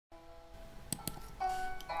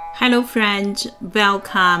Hello friends,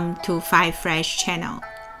 welcome to Five Fresh channel.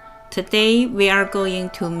 Today we are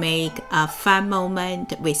going to make a fun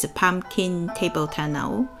moment with pumpkin table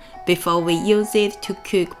tunnel before we use it to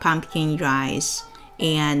cook pumpkin rice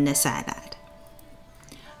and salad.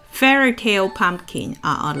 Fairytale pumpkin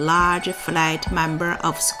are a large flat member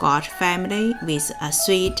of squash family with a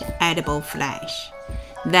sweet edible flesh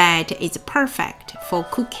that is perfect for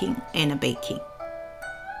cooking and baking.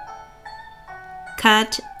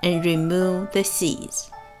 Cut and remove the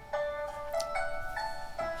seeds.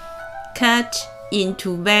 Cut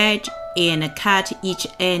into wedge and cut each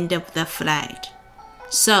end of the flat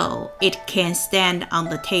so it can stand on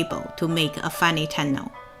the table to make a funny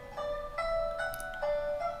tunnel.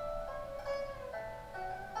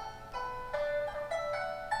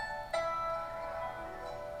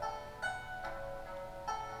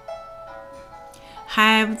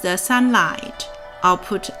 Have the sunlight or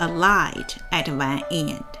put a light at one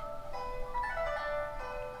end.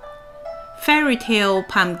 Fairytale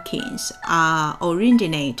pumpkins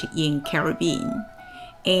originate in Caribbean,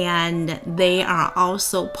 and they are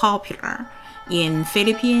also popular in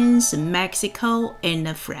Philippines, Mexico,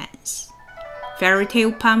 and France.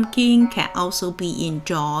 Fairytale pumpkin can also be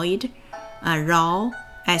enjoyed raw,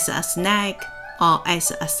 as a snack, or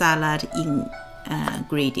as a salad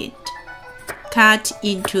ingredient. Cut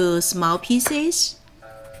into small pieces.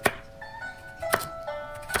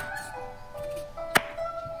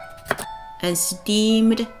 And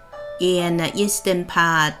steamed in an Instant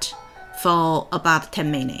Pot for about 10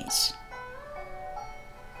 minutes.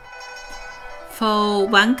 For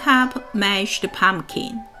 1 cup mashed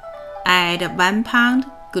pumpkin, add 1 pound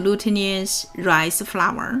glutinous rice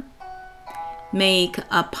flour. Make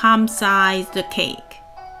a palm-sized cake.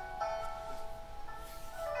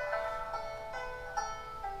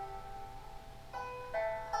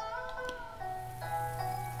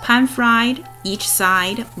 Pan-fried each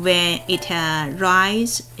side. When it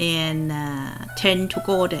rises and turn to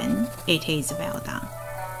golden, it is well done.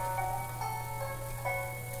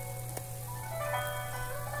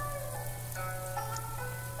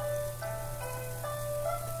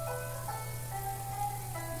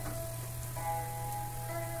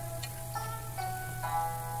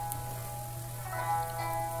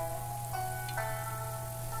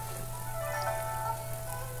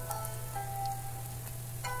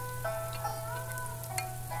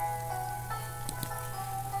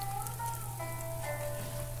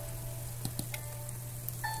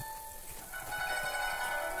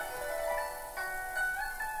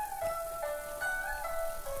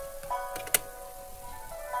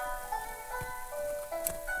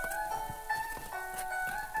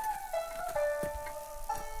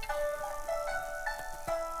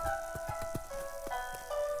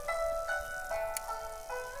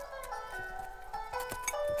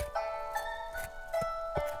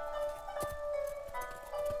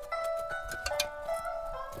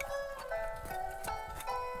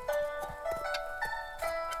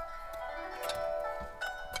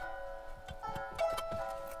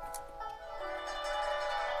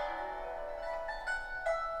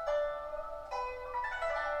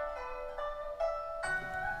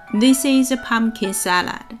 This is a pumpkin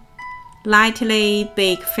salad. Lightly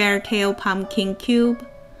bake Fairytale pumpkin cube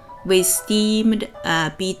with steamed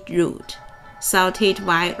beetroot, sauteed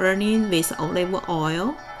white onion with olive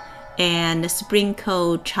oil, and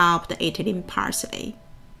sprinkle chopped Italian parsley.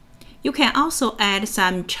 You can also add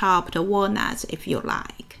some chopped walnuts if you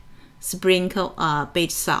like. Sprinkle a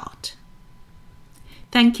bit salt.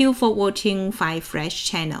 Thank you for watching Five Fresh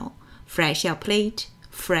channel. Fresh your plate,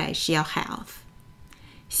 fresh your health.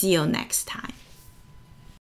 See you next time.